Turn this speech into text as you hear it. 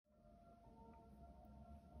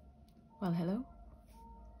Well, hello,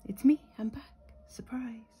 it's me, I'm back,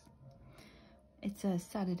 surprise. It's a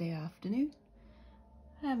Saturday afternoon.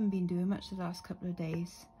 I haven't been doing much the last couple of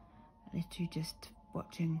days, literally just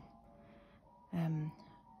watching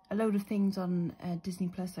a load of things on Disney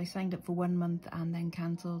Plus. I signed up for 1 month and then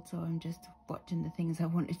cancelled, so I'm just watching the things I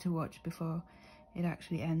wanted to watch before it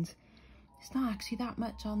actually ends. There's not actually that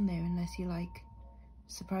much on there unless you like,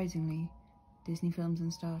 surprisingly, Disney films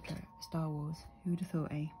and Star Wars. Who'd have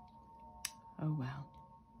thought, eh? Oh well.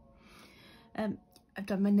 I've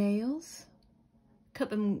done my nails,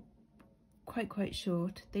 cut them quite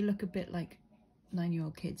short. They look a bit like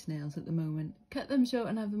 9-year-old kids' nails at the moment. Cut them short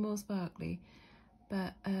and have them all sparkly.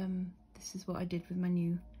 But this is what I did with my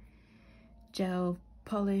new gel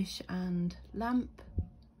polish and lamp.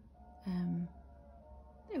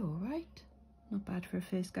 They're all right, not bad for a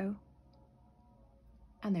first go.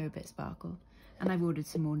 And they're a bit sparkle. And I've ordered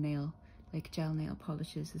some more gel nail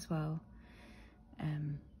polishes as well.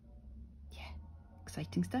 Yeah,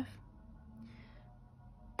 exciting stuff.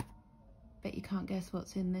 Bet you can't guess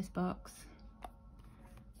what's in this box.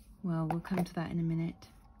 Well, we'll come to that in a minute.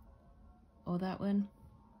 Or that one.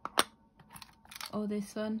 Or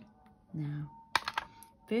this one. No.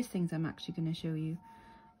 First things I'm actually going to show you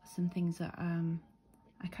are some things that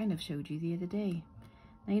I kind of showed you the other day.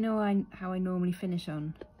 Now you know how I normally finish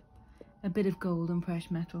on a bit of gold and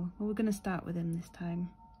precious metal. Well, we're going to start with them this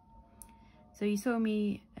time. So you saw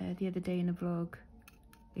me the other day in a vlog,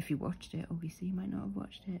 if you watched it, obviously you might not have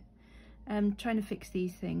watched it, trying to fix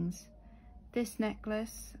these things. This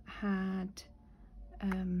necklace had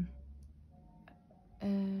a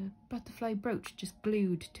butterfly brooch just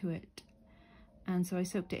glued to it, and so I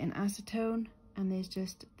soaked it in acetone, and there's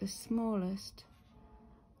just the smallest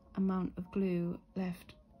amount of glue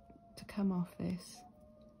left to come off this.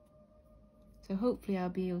 So hopefully I'll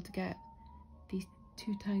be able to get these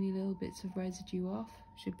 2 tiny little bits of residue off.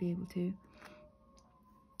 Should be able to.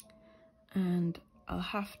 And I'll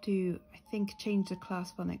have to, I think, change the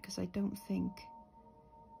clasp on it because I don't think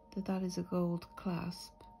that is a gold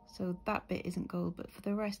clasp. So that bit isn't gold, but for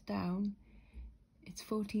the rest down, it's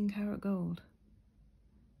 14 karat gold.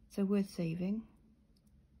 So worth saving.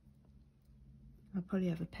 I'll probably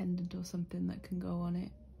have a pendant or something that can go on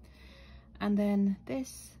it. And then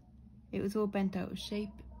this, it was all bent out of shape.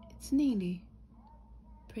 It's nearly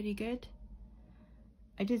pretty good.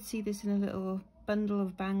 I did see this in a little bundle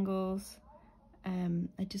of bangles.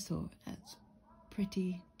 I just thought that's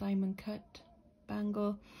pretty diamond cut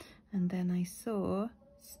bangle, and then I saw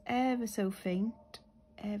ever so faint,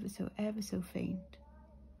 ever so faint,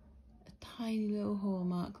 a tiny little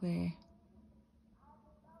hallmark there.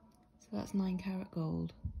 So that's 9 karat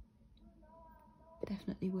gold.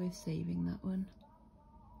 Definitely worth saving, that one.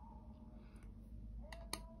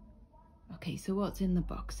 Okay, so what's in the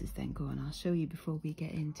boxes then? Go on, I'll show you before we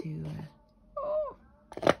get into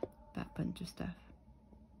that bunch of stuff.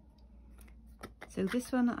 So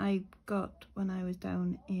this one I got when I was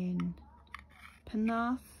down in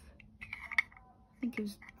Penarth. I think it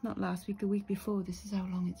was not last week, the week before. This is how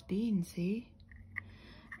long it's been, see?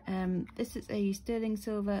 This is a sterling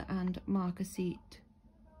silver and marquisite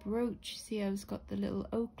brooch. See how it's got the little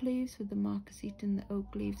oak leaves with the marquisite and the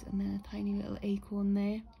oak leaves, and then a tiny little acorn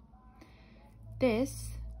there.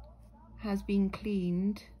 This has been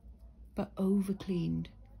cleaned, but over cleaned.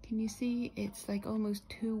 Can you see? It's like almost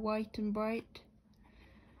too white and bright.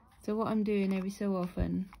 So what I'm doing every so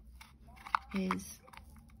often is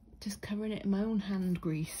just covering it in my own hand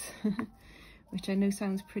grease, which I know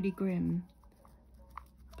sounds pretty grim,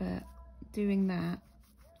 but doing that,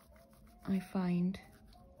 I find,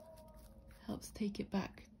 helps take it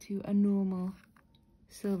back to a normal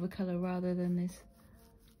silver colour rather than this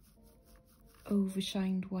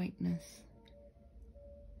overshined whiteness.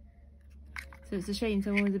 So it's a shame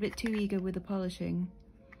someone was a bit too eager with the polishing,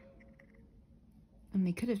 and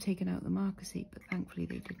they could have taken out the marquisite, but thankfully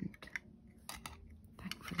they didn't.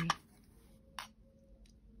 Thankfully.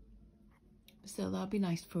 Still, that'll be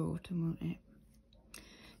nice for autumn, won't it?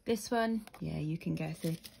 This one, yeah, you can guess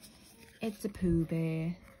it. It's a Pooh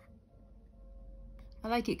Bear. I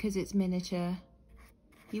like it because it's miniature.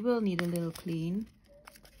 You will need a little clean,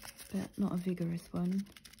 but not a vigorous one.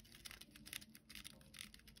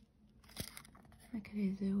 Look at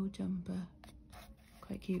his little jumper.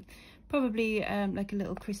 Quite cute. Probably like a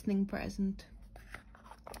little christening present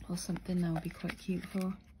or something that would be quite cute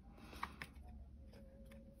for.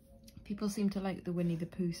 People seem to like the Winnie the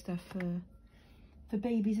Pooh stuff for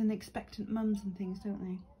babies and expectant mums and things,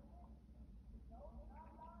 don't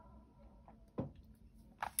they?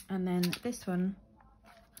 And then this one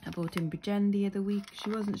I bought in Bridgen the other week. She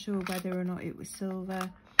wasn't sure whether or not it was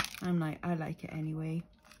silver. I'm like, I like it anyway.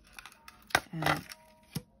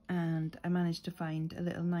 And I managed to find a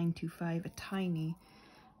little 925, a tiny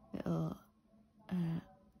little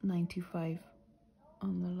 925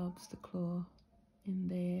 on the lobster claw in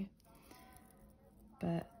there.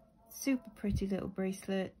 But super pretty little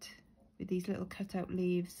bracelet with these little cutout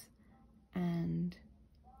leaves and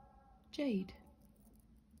jade.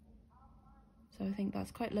 So I think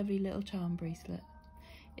that's quite lovely little charm bracelet.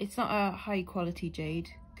 It's not a high quality jade,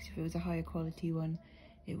 because if it was a higher quality one,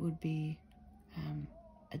 it would be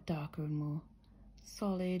a darker and more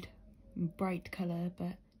solid and bright colour,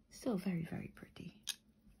 but still very, very pretty.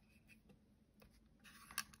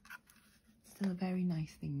 Still a very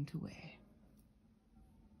nice thing to wear.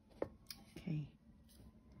 Okay.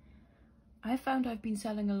 I found I've been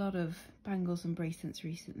selling a lot of bangles and bracelets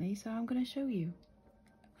recently, so I'm going to show you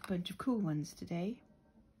a bunch of cool ones today.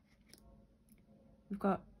 We've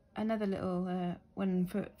got another little one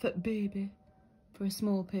for baby, for a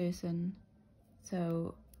small person.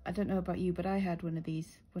 So I don't know about you, but I had one of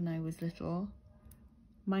these when I was little.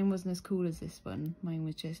 Mine wasn't as cool as this one. Mine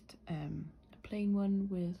was just a plain one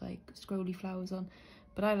with like scrolly flowers on,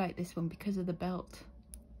 but I like this one because of the belt.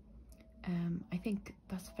 I think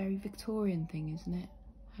that's a very Victorian thing, isn't it?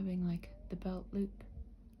 Having like the belt loop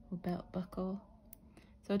or belt buckle.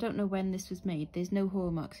 So I don't know when this was made. There's no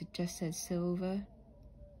hallmarks, it just says silver.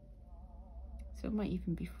 So it might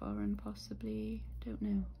even be foreign, possibly, don't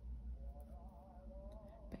know.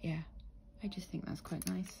 But yeah, I just think that's quite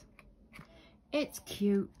nice. It's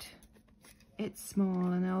cute, it's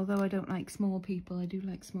small, and although I don't like small people, I do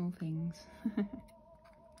like small things.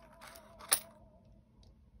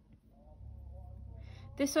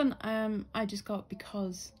 This one I just got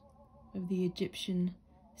because of the Egyptian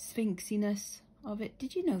sphinxiness of it.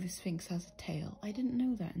 Did you know the Sphinx has a tail? I didn't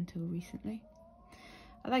know that until recently.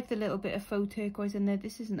 I like the little bit of faux turquoise in there.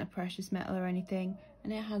 This isn't a precious metal or anything,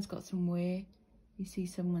 and it has got some wear. You see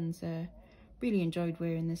someone's really enjoyed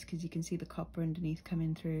wearing this because you can see the copper underneath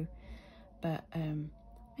coming through. But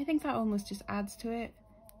I think that almost just adds to it.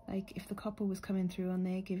 Like if the copper was coming through on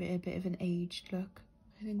there, give it a bit of an aged look.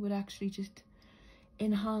 I think would actually just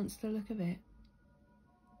enhance the look of it.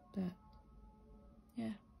 But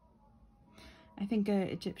yeah, I think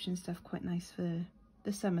Egyptian stuff quite nice for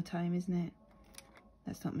the summertime, isn't it?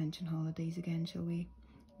 Let's not mention holidays again, shall we?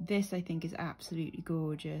 This I think is absolutely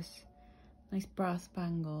gorgeous. Nice brass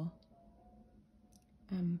bangle,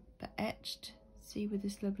 but etched, see, with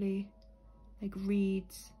this lovely like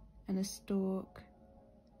reeds and a stalk,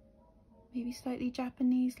 maybe slightly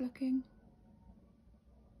Japanese looking.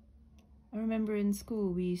 I remember in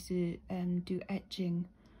school we used to do etching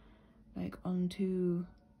like onto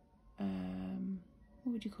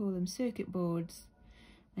what would you call them, circuit boards,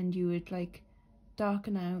 and you would like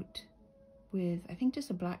darken out with, I think, just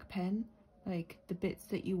a black pen, like the bits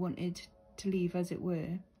that you wanted to leave as it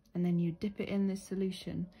were, and then you dip it in this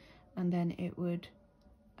solution and then it would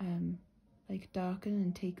like darken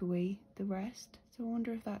and take away the rest. So I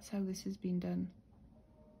wonder if that's how this has been done.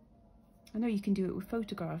 I know you can do it with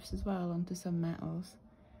photographs as well onto some metals.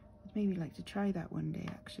 I'd maybe like to try that one day,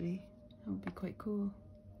 actually. That would be quite cool.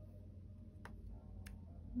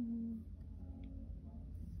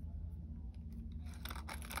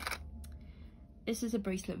 This is a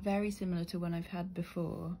bracelet very similar to one I've had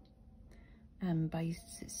before, by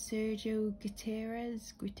Sergio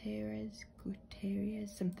Gutierrez,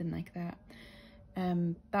 something like that.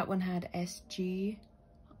 That one had SG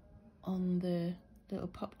on the little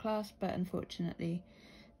pop clasp, but unfortunately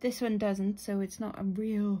this one doesn't, so it's not a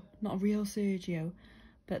real Sergio,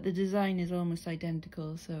 but the design is almost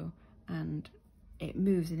identical. So, and it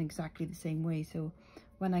moves in exactly the same way. So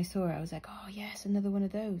when I saw it, I was like, oh yes, another one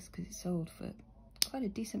of those, because it sold for quite a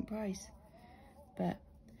decent price. But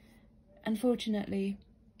unfortunately,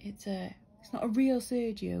 it's not a real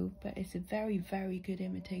Sergio, but it's a very, very good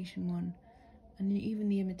imitation one. And even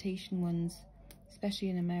the imitation ones, especially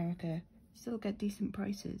in America, still get decent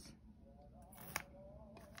prices.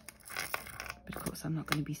 But of course, I'm not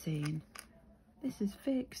going to be saying this is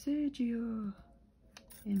fake Sergio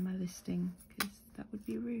in my listing, because that would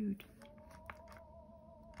be rude.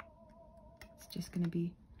 It's just going to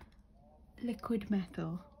be liquid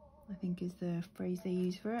metal, I think is the phrase they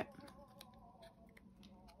use for it.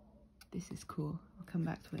 This is cool. I'll come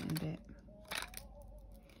back to it in a bit.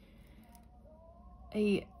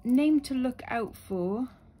 A name to look out for,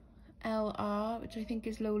 LR, which I think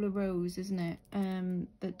is Lola Rose, isn't it?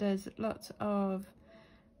 That does lots of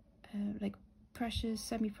like precious,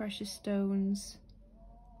 semi-precious stones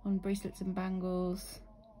on bracelets and bangles.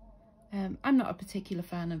 I'm not a particular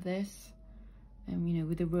fan of this. you know,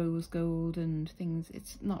 with the rose gold and things.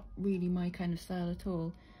 It's not really my kind of style at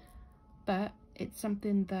all, but it's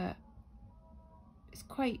something that is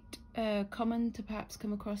quite common to perhaps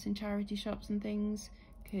come across in charity shops and things,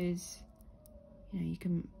 because, you know, you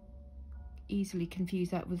can easily confuse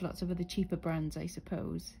that with lots of other cheaper brands, I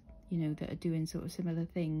suppose, you know, that are doing sort of similar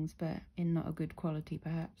things but in not a good quality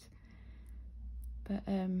perhaps. But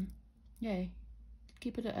yeah,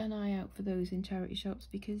 keep an eye out for those in charity shops,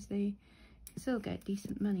 because they still get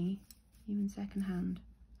decent money, even second hand.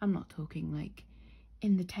 I'm not talking like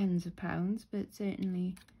in the tens of pounds, but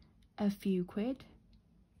certainly a few quid.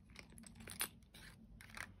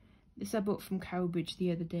 This I bought from Cowbridge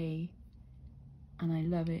the other day, and I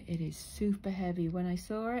love it. It is super heavy. When I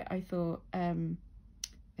saw it, I thought,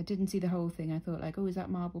 I didn't see the whole thing. I thought like, oh, is that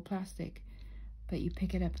marble plastic? But you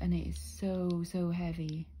pick it up and it is so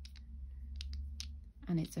heavy.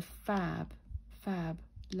 And it's a fab,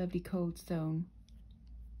 lovely cold stone.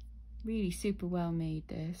 Really super well made,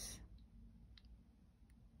 this.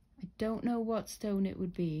 I don't know what stone it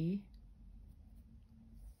would be,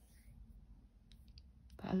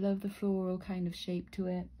 but I love the floral kind of shape to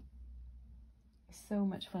it. It's so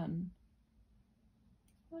much fun.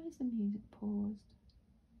 Why is the music paused?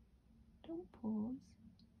 Don't pause.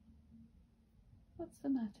 What's the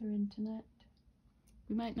matter, internet?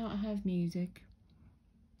 We might not have music.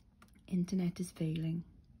 Internet is failing.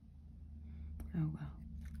 Oh well.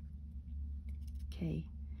 Okay.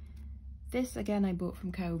 This again I bought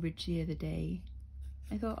from Cowbridge the other day.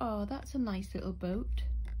 I thought, oh, that's a nice little boat.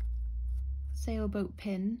 Sailboat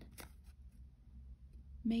pin.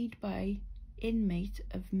 Made by inmate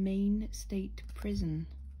of Maine State Prison.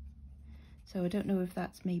 So I don't know if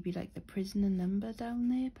that's maybe like the prisoner number down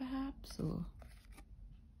there perhaps, or...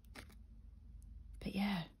 But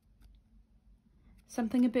yeah.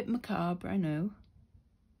 Something a bit macabre, I know.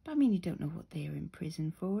 But I mean, you don't know what they're in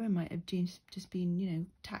prison for. It might have just been, you know,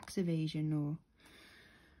 tax evasion, or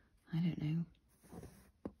I don't know,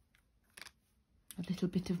 a little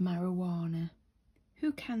bit of marijuana.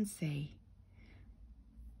 Who can say?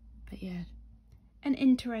 But yeah, an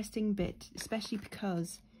interesting bit, especially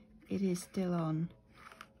because it is still on.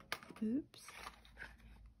 Oops.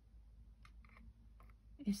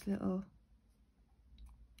 This little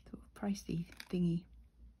sort of pricey thingy.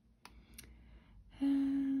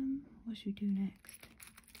 What should we do next?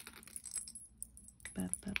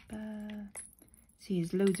 See,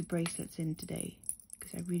 there's loads of bracelets in today,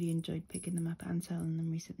 because I really enjoyed picking them up and selling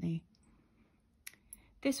them recently.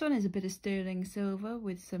 This one is a bit of sterling silver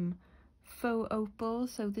with some faux opal.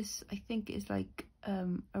 So this, I think, is like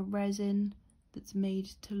a resin that's made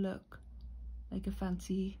to look like a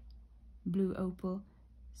fancy blue opal.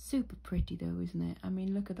 Super pretty though, isn't it? I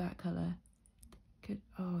mean, look at that colour.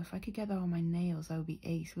 Oh, if I could get that on my nails, that would be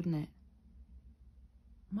ace, wouldn't it?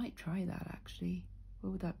 I might try that actually.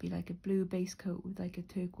 What would that be? Like a blue base coat with like a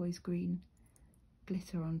turquoise green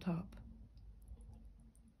glitter on top.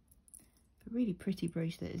 A really pretty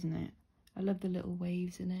bracelet, isn't it? I love the little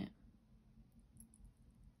waves in it.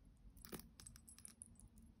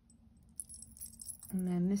 And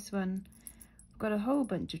then this one, I've got a whole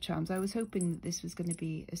bunch of charms. I was hoping that this was going to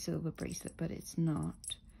be a silver bracelet, but it's not.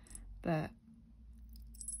 But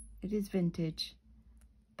it is vintage.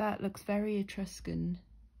 That looks very Etruscan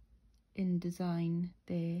in design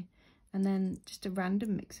there. And then just a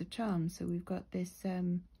random mix of charms. So we've got this,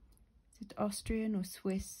 is it Austrian or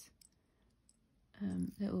Swiss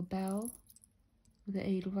little bell with the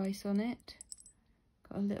Edelweiss on it.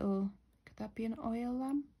 Got a little, could that be an oil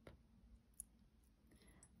lamp?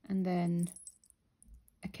 And then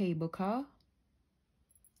a cable car.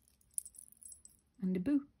 And a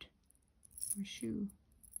boot. Or a shoe.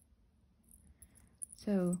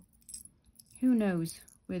 So, who knows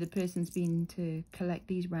where the person's been to collect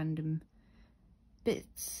these random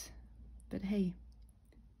bits. But hey,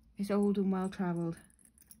 it's old and well travelled.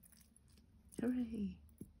 Hooray.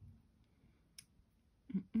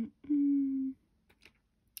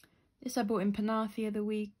 This I bought in Penarth the other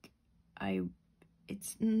week.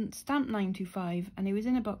 It's stamped 925 and it was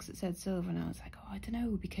in a box that said silver, and I was like, oh, I don't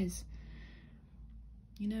know, because,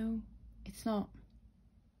 you know, it's not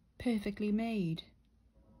perfectly made.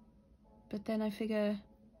 But then I figure,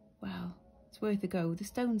 well, it's worth a go. The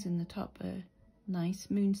stones in the top are nice,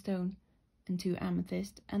 moonstone and 2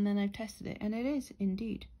 amethyst, and then I've tested it and it is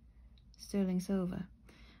indeed sterling silver.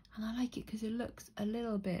 And I like it because it looks a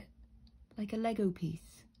little bit like a Lego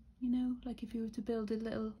piece, you know, like if you were to build a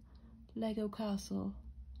little Lego castle.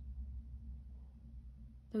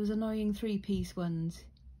 Those annoying 3-piece ones,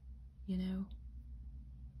 you know.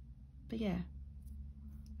 But yeah,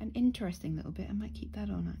 an interesting little bit. I might keep that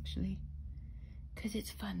on actually. because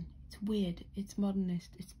it's fun, it's weird, it's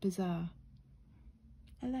modernist, it's bizarre.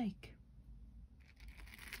 I like.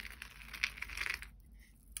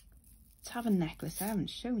 Let's have a necklace. I haven't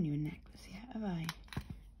shown you a necklace yet, have I?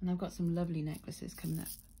 And I've got some lovely necklaces coming up.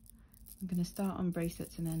 I'm going to start on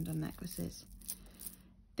bracelets and end on necklaces.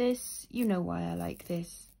 This, you know why I like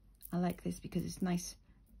this. I like this because it's nice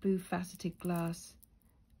blue faceted glass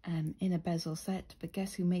in a bezel set. But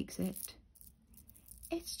guess who makes it?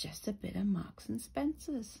 It's just a bit of Marks and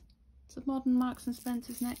Spencer's. It's a modern Marks and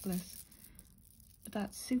Spencer's necklace. But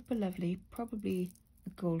that's super lovely. Probably a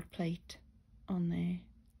gold plate on there.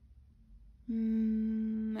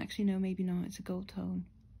 Actually no, maybe not. It's a gold tone.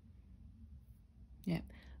 Yep.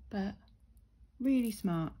 But really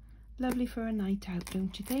smart. Lovely for a night out,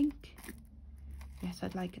 don't you think? Yes,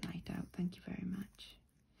 I'd like a night out. Thank you very much.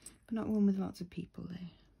 But not one with lots of people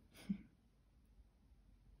there.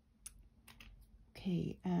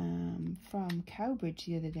 Okay, from Cowbridge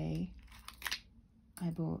the other day, I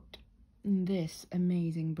bought this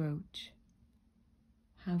amazing brooch.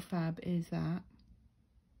 How fab is that?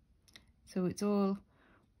 So it's all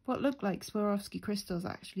what look like Swarovski crystals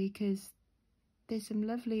actually, because there's some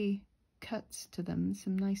lovely cuts to them,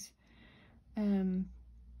 some nice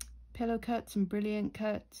pillow cuts and brilliant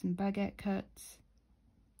cuts and baguette cuts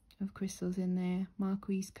of crystals in there,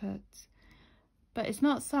 Marquise cuts. But it's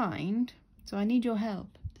not signed, so I need your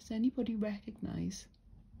help. Does anybody recognise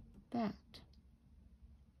that?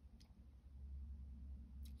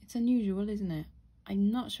 It's unusual, isn't it?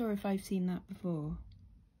 I'm not sure if I've seen that before.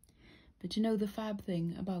 But you know the fab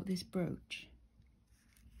thing about this brooch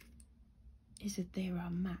is that there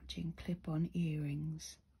are matching clip-on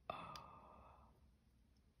earrings. Oh,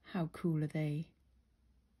 how cool are they?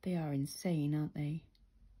 They are insane, aren't they?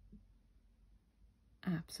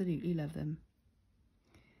 Absolutely love them.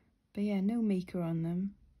 But yeah, no maker on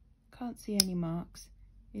them. Can't see any marks.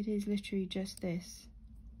 It is literally just this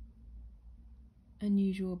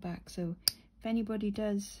unusual back. So if anybody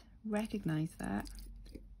does recognise that,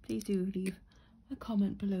 please do leave a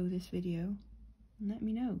comment below this video and let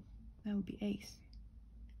me know. That would be ace.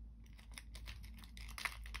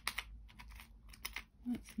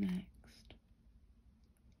 What's next?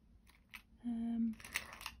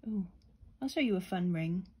 Oh, I'll show you a fun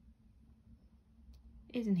ring.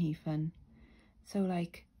 Isn't he fun? So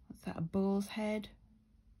like, what's that, a bull's head?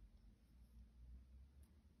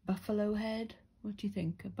 Buffalo head? What do you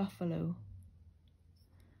think? A buffalo?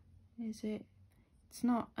 Is it? It's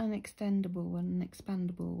not an extendable one, an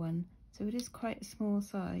expandable one. So it is quite a small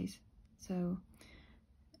size. So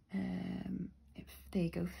if there you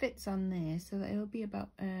go, fits on there, so that it'll be about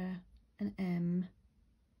an M.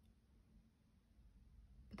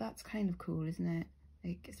 But that's kind of cool, isn't it?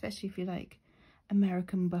 Like, especially if you like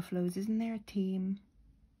American buffaloes. Isn't there a team?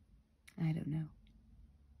 I don't know.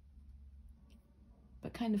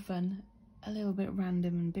 But kind of fun. A little bit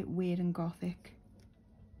random and a bit weird and gothic.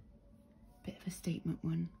 Bit of a statement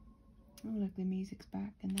one. Oh look, the music's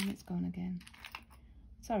back and then it's gone again.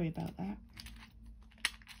 Sorry about that.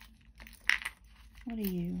 What are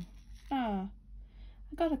you? Ah,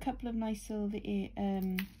 I got a couple of nice silver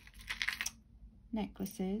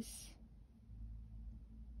necklaces.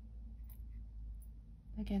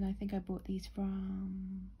 Again, I think I bought these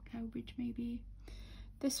from Cowbridge maybe.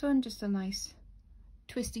 This one, just a nice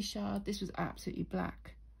twisty shard. This was absolutely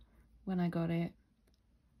black when I got it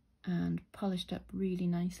and polished up really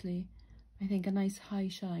nicely. I think a nice high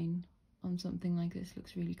shine on something like this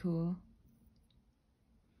looks really cool.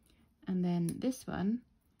 And then this one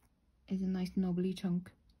is a nice knobbly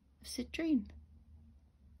chunk of citrine.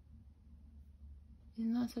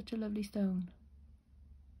 Isn't that such a lovely stone?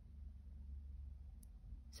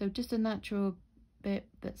 So just a natural bit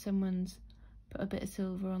that someone's put a bit of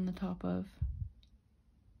silver on the top of.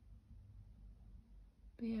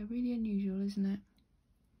 But yeah, really unusual, isn't it?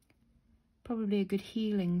 Probably a good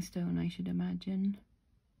healing stone, I should imagine.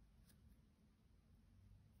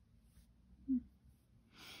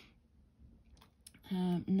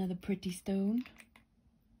 Another pretty stone.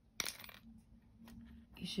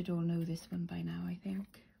 You should all know this one by now, I think.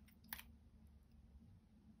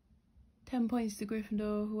 10 points to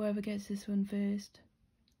Gryffindor, whoever gets this one first.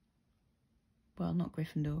 Well, not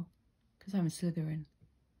Gryffindor, because I'm a Slytherin.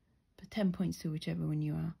 But 10 points to whichever one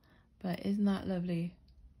you are. But isn't that lovely?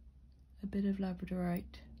 A bit of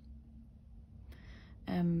labradorite.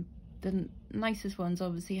 The nicest ones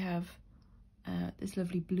obviously have this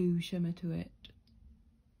lovely blue shimmer to it.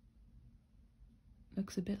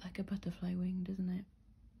 Looks a bit like a butterfly wing, doesn't it?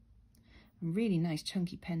 A really nice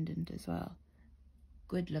chunky pendant as well.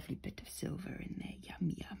 Good lovely bit of silver in there. Yum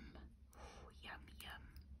yum. Oh, yum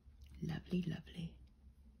Lovely, lovely.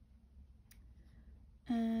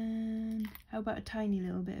 And how about a tiny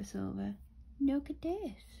little bit of silver? Look at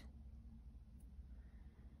this.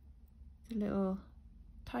 It's a little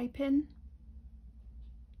tie pin.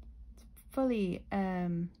 It's fully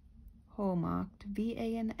hallmarked,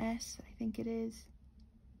 VANS, I think it is.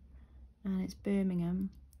 And it's Birmingham.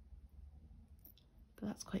 But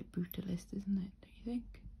that's quite brutalist, isn't it, don't you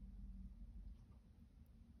think?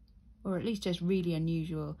 Or at least just really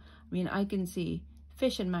unusual. I mean, I can see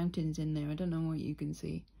fish and mountains in there. I don't know what you can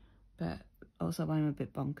see, but also I'm a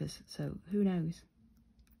bit bonkers, so who knows?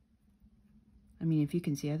 I mean, if you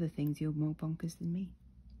can see other things, you're more bonkers than me.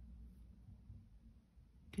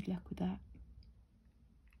 Good luck with that.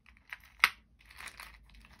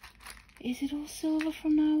 Is it all silver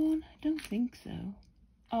from now on? I don't think so.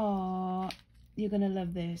 Oh, you're gonna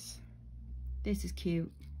love this. This is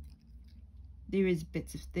cute. There is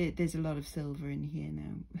bits of, there's a lot of silver in here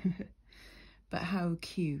now. But how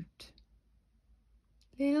cute.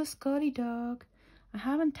 Little Scotty dog. I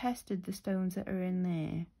haven't tested the stones that are in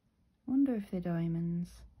there. Wonder if they're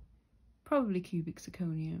diamonds. Probably cubic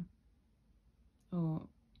zirconia. Or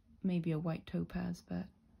maybe a white topaz, but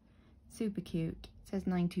super cute. It says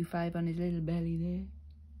 925 on his little belly there.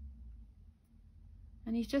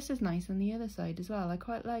 And he's just as nice on the other side as well. I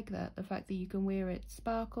quite like that, the fact that you can wear it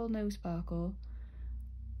sparkle, no sparkle.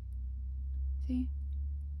 See?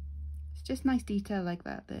 It's just nice detail like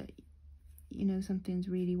that, that you know something's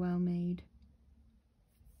really well made.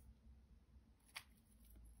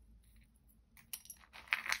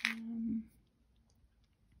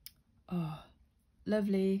 Oh,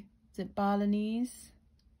 lovely. Is it Balinese?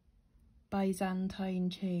 Byzantine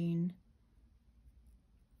chain.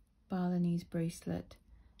 Balinese bracelet.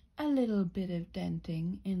 A little bit of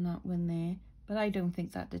denting in that one there, but I don't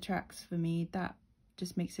think that detracts for me. That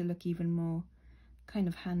just makes it look even more kind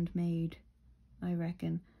of handmade, I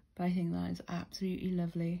reckon. But I think that is absolutely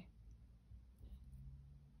lovely.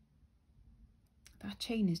 That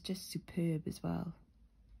chain is just superb as well.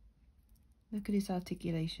 Look at its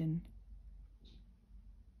articulation.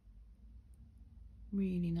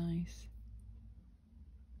 Really nice.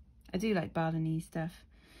 I do like Balinese stuff.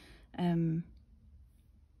 I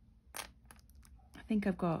think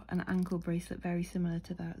I've got an ankle bracelet very similar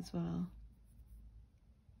to that as well.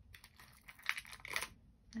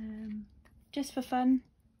 Just for fun,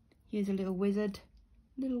 here's a little wizard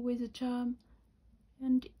charm,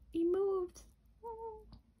 and he moves. Oh,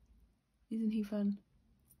 isn't he fun?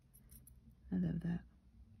 I love that.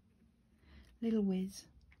 Little whiz.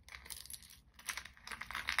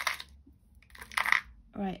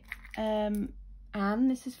 Right, Anne,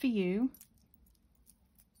 this is for you.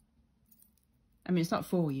 I mean, it's not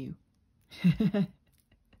for you.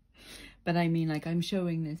 But I mean, like, I'm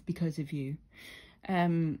showing this because of you.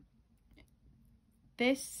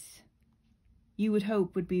 This, you would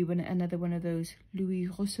hope, would be another one of those Louis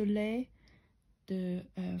Rossolet, the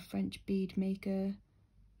French bead maker.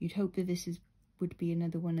 You'd hope that this would be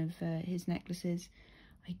another one of his necklaces.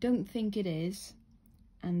 I don't think it is.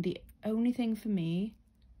 And the only thing for me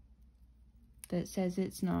that says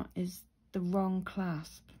it's not is the wrong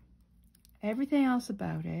clasp. Everything else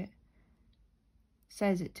about it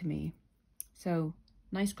says it to me. So,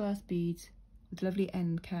 nice glass beads with lovely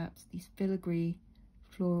end caps. These filigree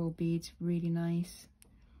floral beads, really nice.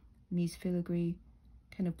 And these filigree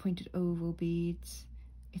kind of pointed oval beads.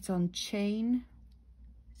 It's on chain.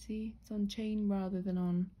 See, it's on chain rather than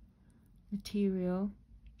on material.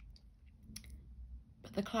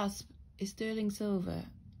 But the clasp is sterling silver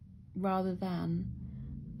rather than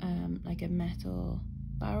like a metal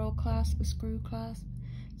barrel clasp, a screw clasp.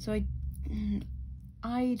 So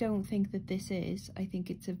I don't think that this is. I think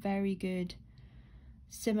it's a very good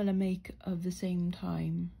similar make of the same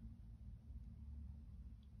time.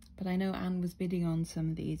 But I know Anne was bidding on some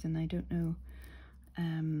of these, and I don't know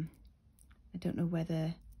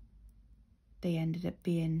whether they ended up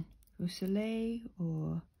being Rossolet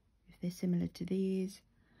or if they're similar to these.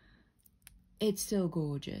 It's still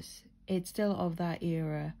gorgeous. It's still of that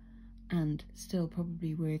era and still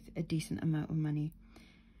probably worth a decent amount of money.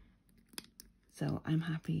 So I'm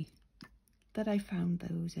happy that I found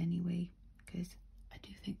those anyway, because I do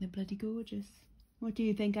think they're bloody gorgeous. What do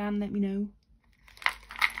you think, Anne? Let me know.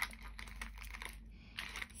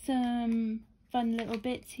 Some fun little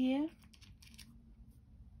bits here.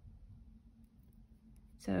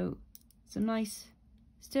 So some nice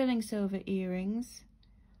sterling silver earrings,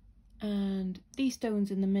 and these stones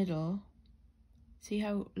in the middle, see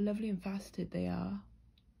how lovely and faceted they are?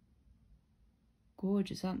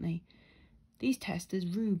 Gorgeous, aren't they? These test as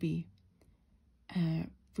ruby.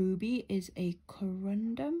 ruby is a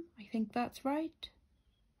corundum. I think that's right.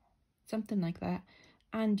 Something like that.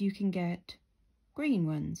 And you can get green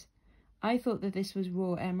ones. I thought that this was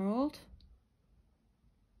raw emerald,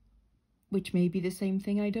 which may be the same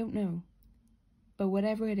thing, I don't know. But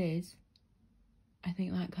whatever it is, I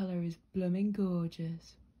think that colour is blooming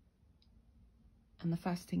gorgeous. And the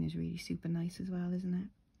fasting is really super nice as well, isn't it?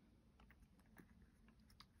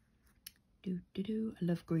 I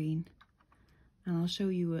love green. And I'll show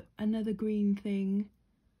you another green thing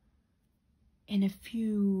in a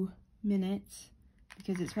few minutes,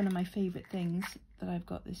 because it's one of my favourite things that I've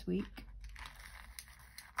got this week.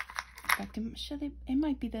 In fact, it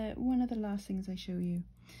might be one of the last things I show you.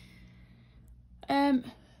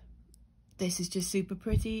 This is just super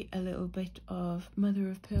pretty. A little bit of mother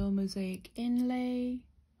of pearl mosaic inlay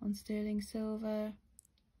on sterling silver.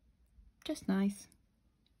 Just nice.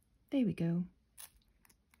 There we go.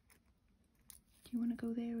 Do you want to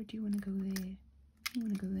go there or do you want to go there? You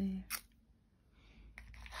want to go there.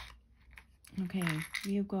 Okay,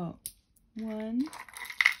 we've got 1,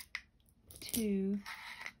 2,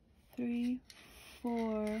 3,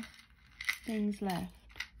 4 things left.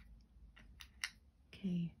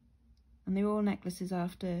 Okay, and they're all necklaces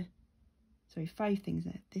after, sorry, 5 things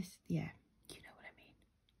left. This, yeah, you know what I mean.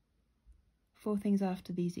 4 things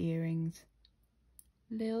after these earrings.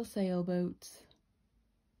 Little sailboats.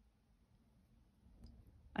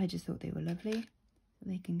 I just thought they were lovely. So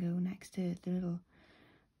they can go next to the little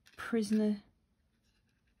prisoner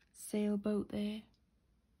sailboat there.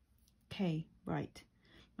 Okay, right.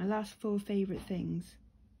 My last 4 favourite things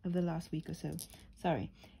of the last week or so.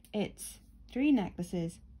 Sorry, it's 3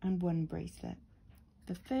 necklaces and 1 bracelet.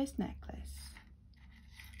 The first necklace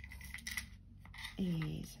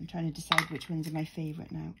is, I'm trying to decide which ones are my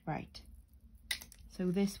favourite now. Right. So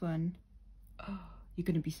this one, oh, you're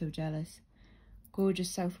going to be so jealous. Gorgeous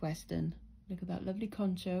southwestern. Look at that lovely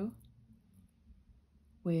concho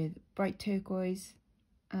with bright turquoise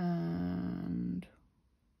and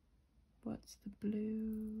what's the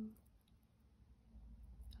blue?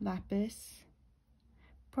 Lapis.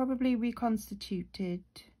 Probably reconstituted,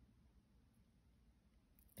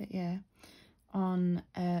 but yeah, on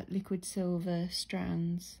liquid silver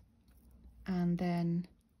strands. And then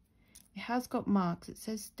it has got marks. It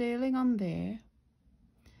says sterling on there.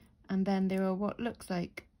 And then there are what looks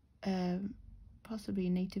like possibly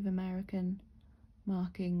Native American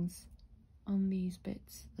markings on these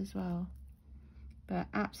bits as well. But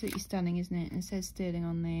absolutely stunning, isn't it? And it says sterling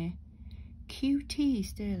on there. QT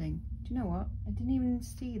sterling. Do you know what? I didn't even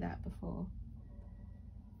see that before.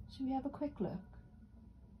 Should we have a quick look?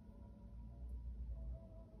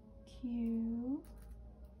 QT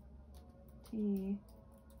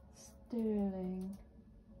sterling.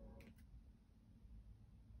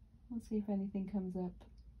 Let's see if anything comes up.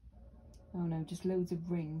 Oh no, just loads of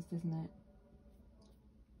rings, doesn't it?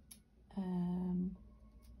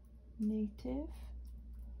 Native.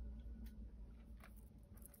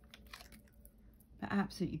 But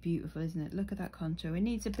absolutely beautiful, isn't it? Look at that concho. It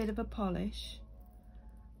needs a bit of a polish.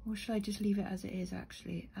 Or should I just leave it as it is,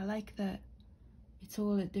 actually? I like that it's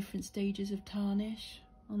all at different stages of tarnish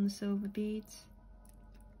on the silver beads.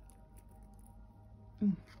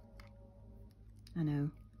 I know.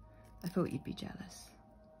 I thought you'd be jealous.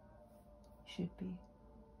 You should be.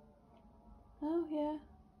 Oh, yeah.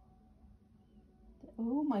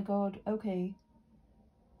 Oh my god, okay.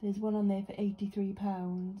 There's one on there for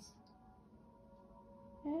 £83.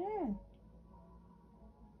 Yeah.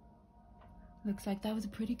 Looks like that was a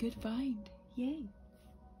pretty good find. Yay.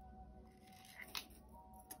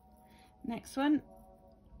 Next one.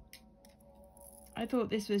 I thought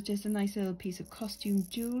this was just a nice little piece of costume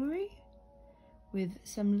jewellery with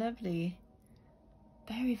some lovely,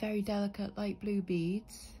 very, very delicate light blue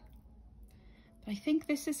beads. I think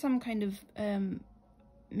this is some kind of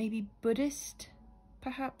maybe Buddhist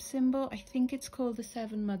perhaps symbol. I think it's called the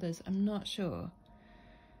 7 Mothers. I'm not sure.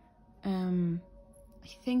 I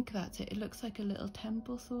think that's it. It looks like a little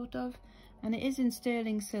temple sort of, and it is in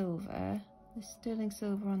sterling silver. There's sterling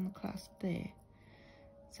silver on the clasp there.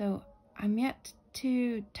 So I'm yet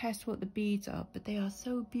to test what the beads are, but they are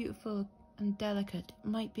so beautiful and delicate. It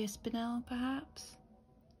might be a spinel perhaps.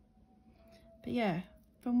 But yeah,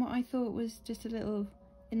 from what I thought was just a little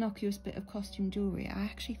innocuous bit of costume jewellery, I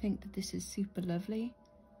actually think that this is super lovely.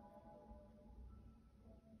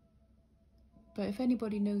 But if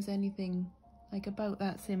anybody knows anything like about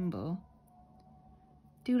that symbol,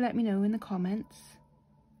 do let me know in the comments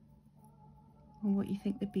on what you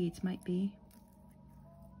think the beads might be.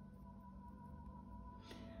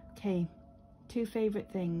 Okay, 2 favourite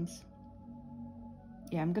things.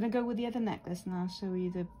 yeah, I'm gonna go with the other necklace and I'll show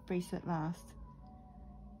you the bracelet last,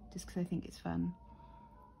 just because I think it's fun.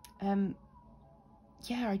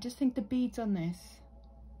 Yeah, I just think the beads on this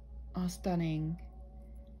are stunning.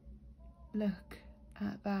 Look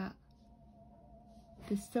at that.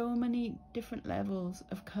 There's so many different levels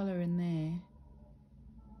of colour in there.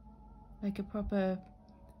 Like a proper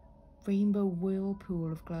rainbow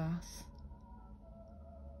whirlpool of glass.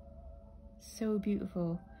 So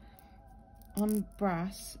beautiful. On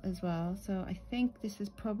brass as well, so I think this is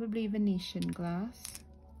probably Venetian glass.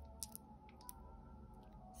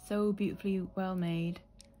 So beautifully well made.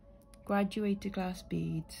 Graduated glass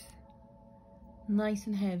beads. Nice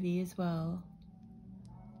and heavy as well.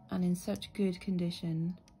 And in such good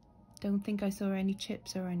condition. Don't think I saw any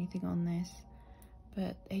chips or anything on this,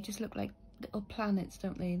 but they just look like little planets,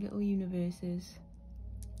 don't they? Little universes.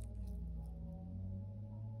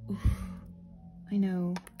 Oof. I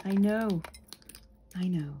know.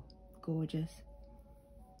 Gorgeous.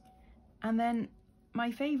 And then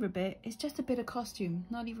my favourite bit is just a bit of costume,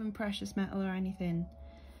 not even precious metal or anything.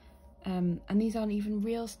 And these aren't even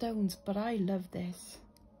real stones, but I love this.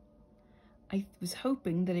 I was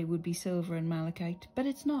hoping that it would be silver and malachite, but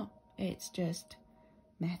it's not. It's just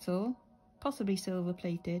metal, possibly silver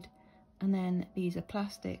plated, and then these are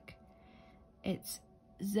plastic. It's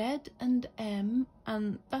Z and M,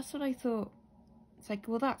 and that's what I thought. It's like,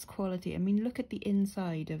 well, that's quality. I mean, look at the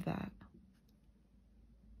inside of that.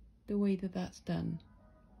 The way that that's done.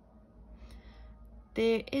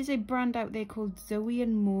 There is a brand out there called Zoe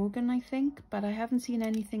and Morgan, I think, but I haven't seen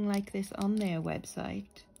anything like this on their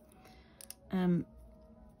website. And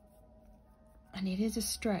it is a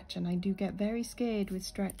stretch, and I do get very scared with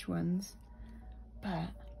stretch ones, but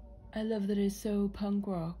I love that it's so punk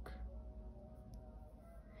rock.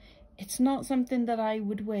 It's not something that I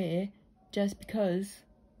would wear just because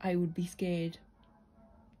I would be scared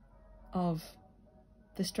of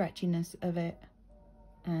the stretchiness of it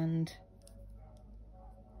and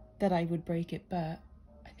that I would break it, but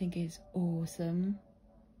I think it's awesome.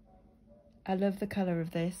 I love the colour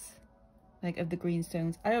of this, like of the green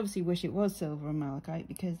stones. I obviously wish it was silver and malachite,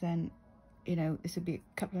 because then, you know, this would be a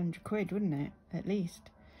couple £100, wouldn't it, at least?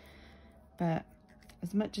 But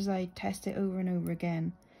as much as I test it over and over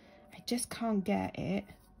again, I just can't get it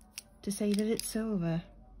to say that it's silver,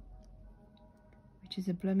 which is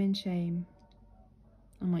a blooming shame.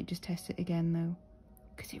 I might just test it again though,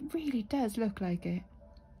 because it really does look like it.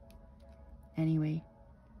 Anyway,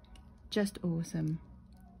 just awesome.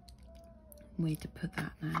 Where to put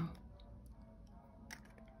that now?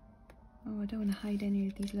 Oh, I don't want to hide any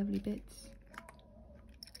of these lovely bits.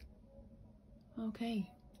 Okay,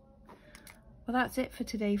 well, that's it for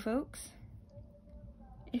today, folks.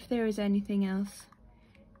 If there is anything else,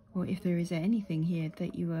 or if there is anything here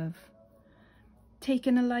that you have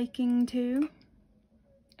taken a liking to,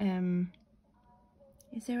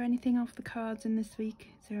 is there anything off the cards in this week?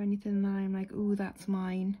 Is there anything that I'm like, ooh, that's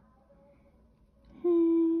mine?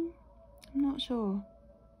 I'm not sure.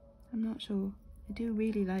 I'm not sure. I do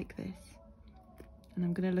really like this, and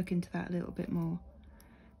I'm going to look into that a little bit more.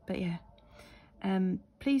 But yeah,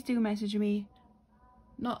 please do message me,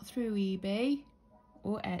 not through eBay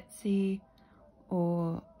or Etsy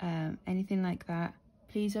or anything like that.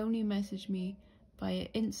 Please only message me via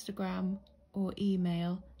Instagram or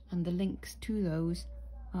email, and the links to those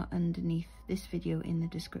are underneath this video in the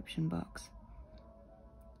description box.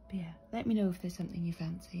 But yeah, let me know if there's something you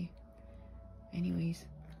fancy. Anyways,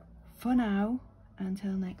 for now,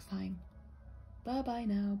 until next time, bye bye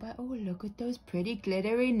now. Bye. Oh, look at those pretty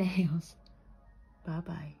glittery nails. Bye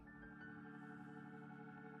bye.